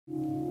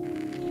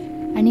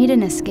I need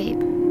an escape.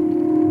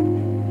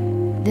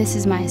 This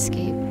is my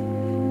escape.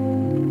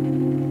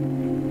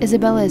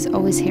 Isabella is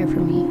always here for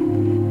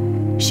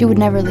me. She would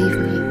never leave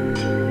me.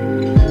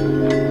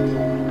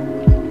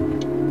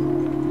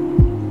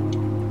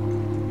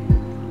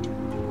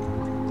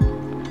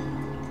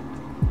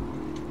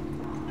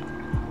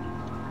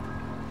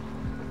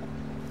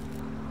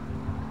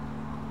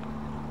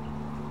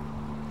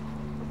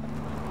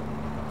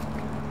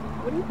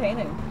 What are you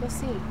painting? You'll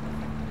see.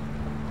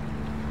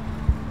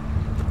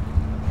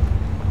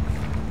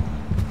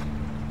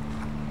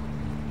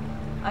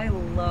 I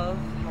love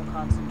how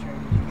concentrated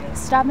you get.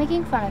 Stop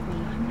making fun of me.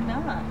 I'm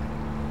not.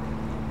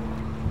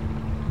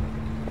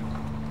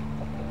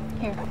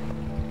 Here.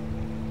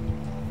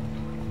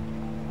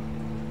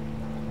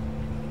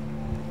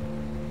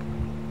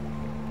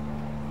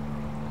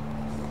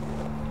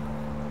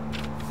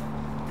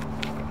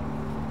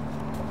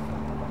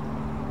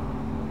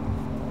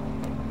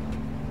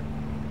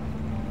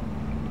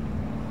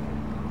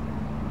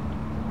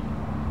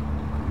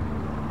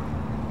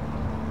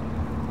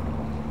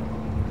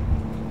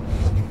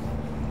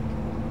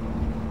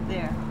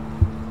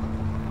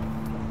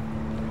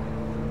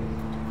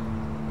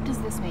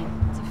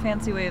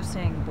 Fancy way of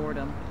saying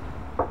boredom.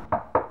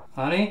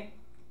 Honey,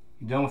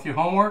 you done with your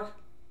homework?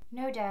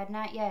 No, Dad,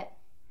 not yet.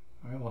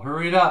 All right, well,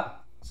 hurry it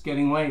up. It's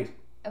getting late.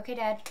 Okay,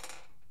 Dad.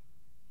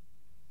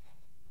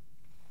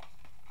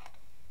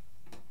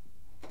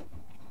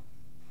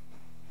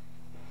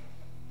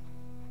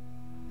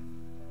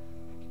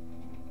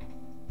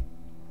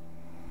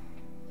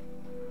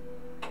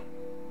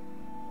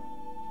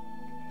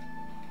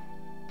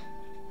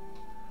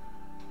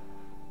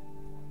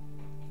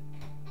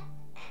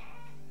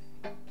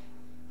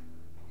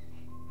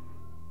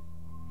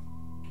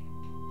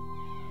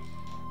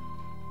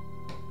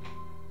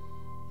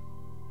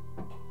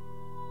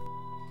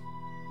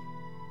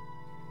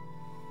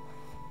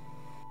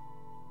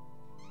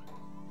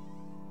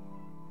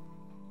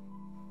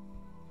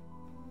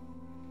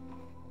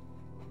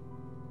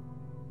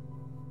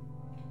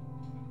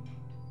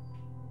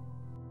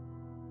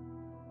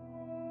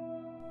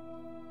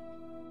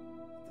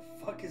 What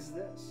the fuck is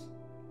this?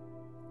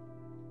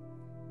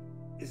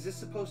 Is this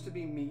supposed to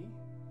be me?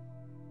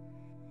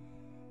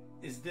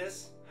 Is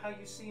this how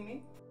you see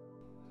me?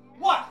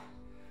 What?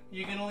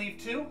 You gonna leave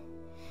too?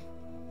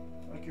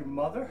 Like your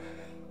mother?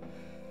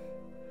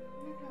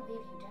 I'm not gonna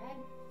leave you, Dad.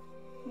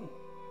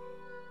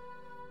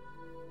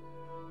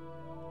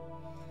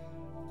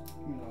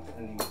 You're not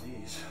gonna need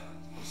these.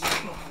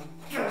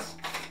 Yes.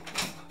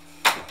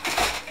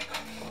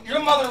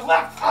 Your mother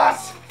left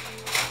us!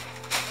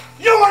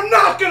 You are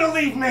not gonna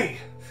leave me! I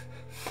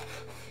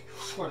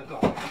swear to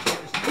God,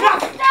 there's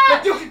nothing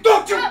that you can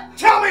do to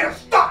tell me to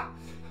stop!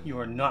 You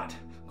are not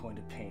going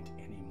to paint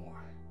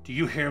anymore. Do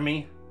you hear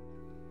me?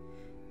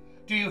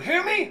 Do you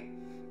hear me?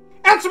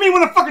 Answer me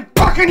when I'm fucking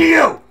talking to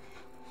you!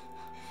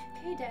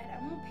 Okay, Dad,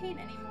 I won't paint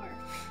anymore.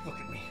 Look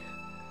at me.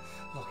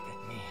 Look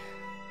at me.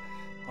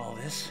 All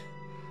this.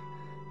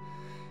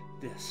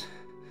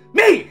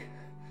 Me!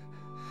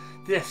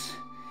 This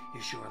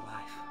is your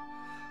life.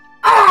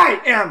 I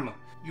am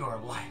your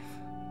life.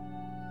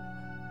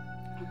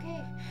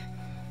 Okay.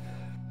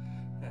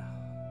 Now,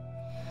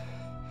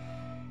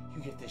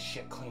 you get this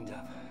shit cleaned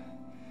up.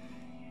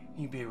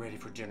 You be ready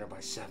for dinner by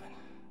 7.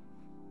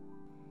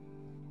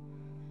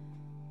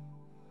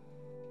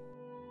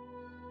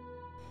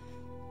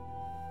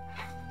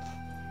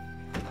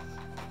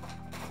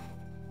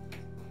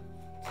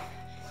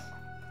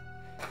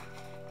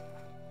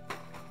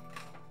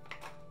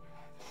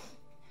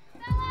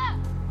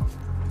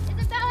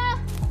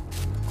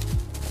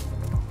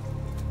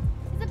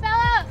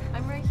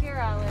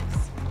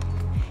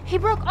 He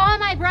broke all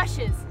my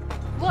brushes.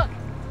 Look.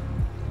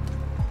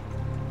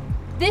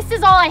 This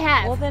is all I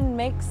have. Well, then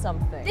make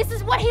something. This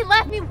is what he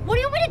left me. What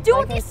do you want me to do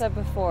with Like I this? said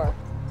before,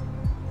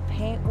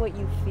 paint what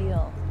you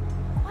feel.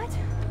 What?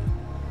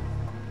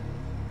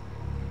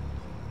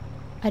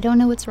 I don't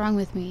know what's wrong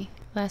with me.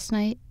 Last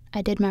night,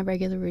 I did my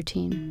regular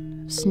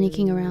routine,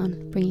 sneaking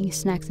around, bringing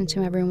snacks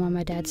into my room while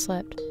my dad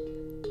slept.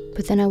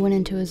 But then I went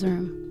into his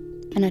room,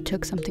 and I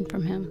took something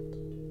from him.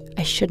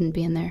 I shouldn't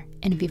be in there,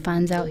 and if he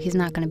finds out, he's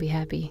not going to be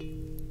happy.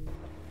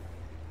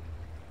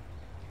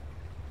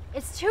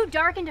 It's too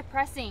dark and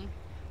depressing.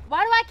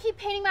 Why do I keep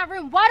painting my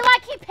room? Why do I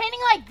keep painting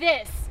like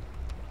this?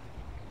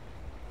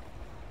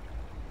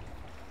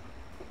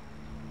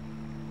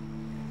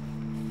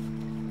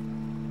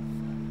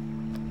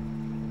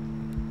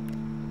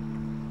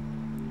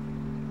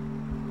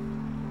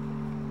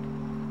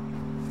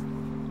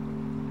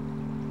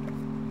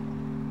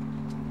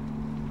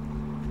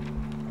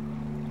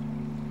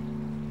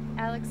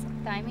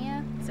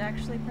 Alexithymia? It's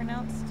actually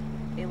pronounced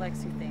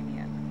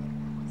Alexithymia.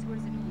 So what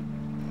does it mean?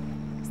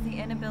 It's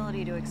the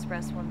inability to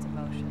express one's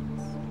emotions.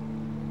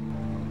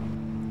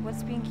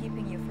 What's been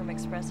keeping you from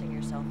expressing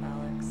yourself,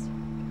 Alex?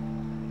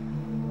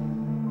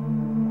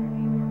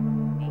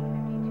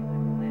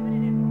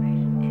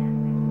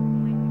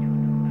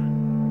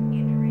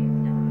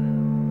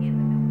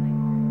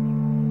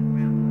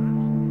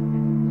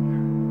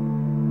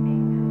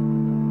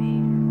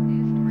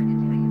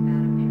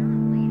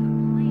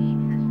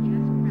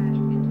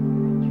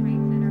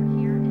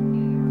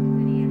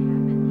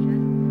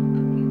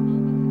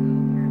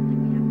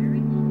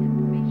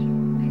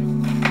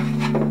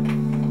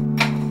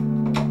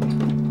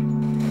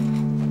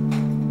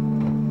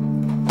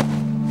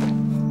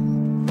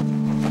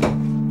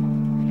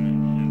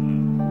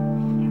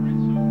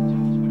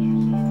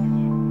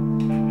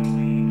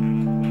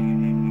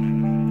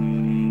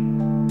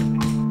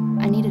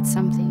 I needed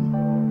something,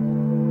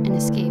 an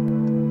escape.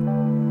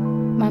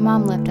 My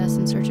mom left us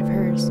in search of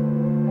hers.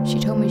 She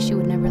told me she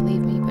would never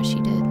leave me, but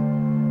she did.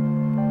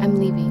 I'm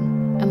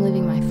leaving. I'm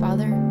leaving my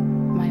father,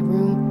 my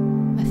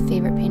room, my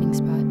favorite painting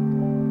spot,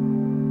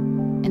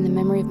 and the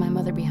memory of my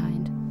mother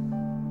behind.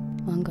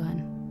 Long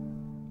gone.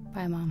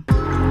 Bye, Mom.